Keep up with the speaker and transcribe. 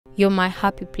You're my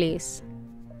happy place,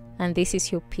 and this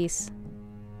is your peace.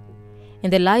 In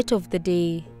the light of the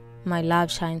day, my love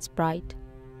shines bright.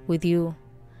 With you,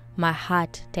 my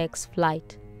heart takes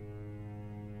flight.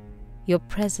 Your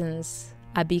presence,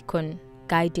 a beacon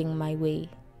guiding my way.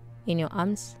 In your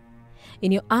arms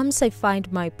I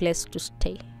find my place to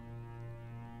stay.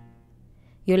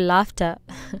 Your laughter,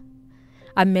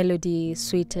 a melody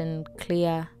sweet and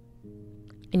clear.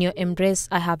 In your embrace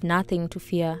I have nothing to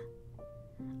fear.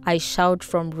 I shout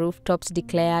from rooftops,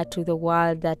 declare to the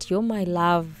world that you're my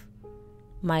love,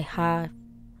 my heart,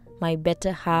 my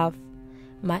better half,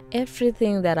 my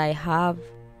everything that I have.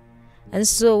 And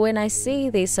so when I say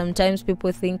this, sometimes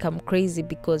people think I'm crazy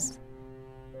because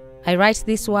I write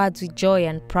these words with joy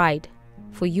and pride.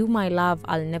 For you, my love,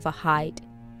 I'll never hide.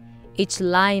 Each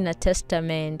line a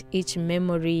testament, each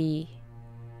memory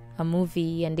a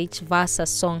movie, and each verse a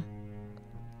song.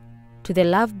 To the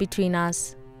love between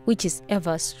us, which is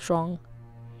ever strong.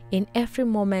 In every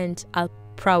moment, I'll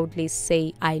proudly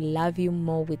say I love you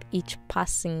more with each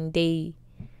passing day.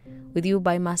 With you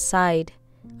by my side,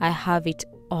 I have it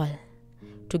all.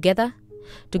 Together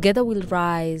we'll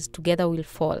rise, together we'll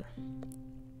fall.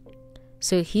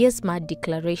 So here's my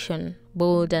declaration,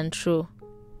 bold and true.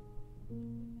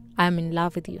 I'm in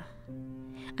love with you,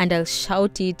 and I'll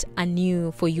shout it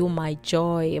anew, for you my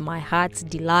joy, my heart's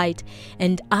delight,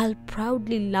 and I'll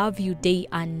proudly love you day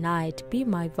and night. Be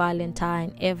my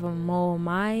Valentine evermore,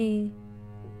 my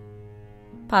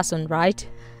person, right?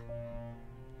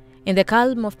 In the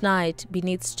calm of night,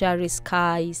 beneath starry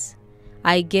skies,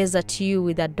 I gaze at you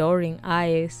with adoring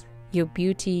eyes. Your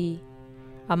beauty,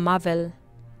 a marvel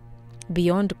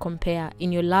beyond compare.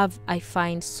 In your love I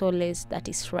find solace that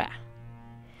is rare.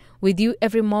 With you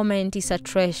every moment is a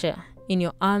treasure. In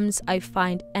your arms I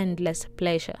find endless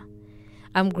pleasure.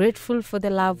 I'm grateful for the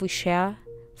love we share,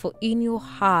 for in your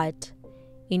heart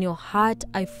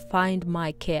I find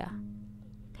my care.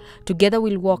 Together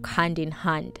we'll walk hand in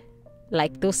hand,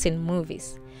 like those in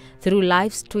movies. Through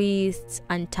life's twists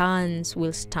and turns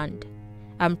we'll stand.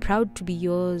 I'm proud to be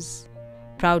yours,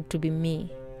 proud to be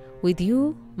me. With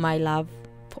you, my love,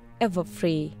 forever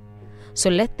free.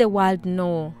 So let the world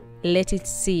know, let it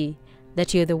see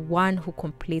that you're the one who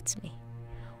completes me.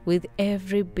 With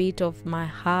every beat of my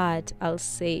heart, I'll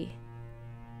say,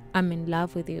 I'm in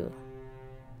love with you.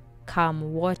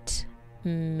 Come what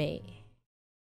may.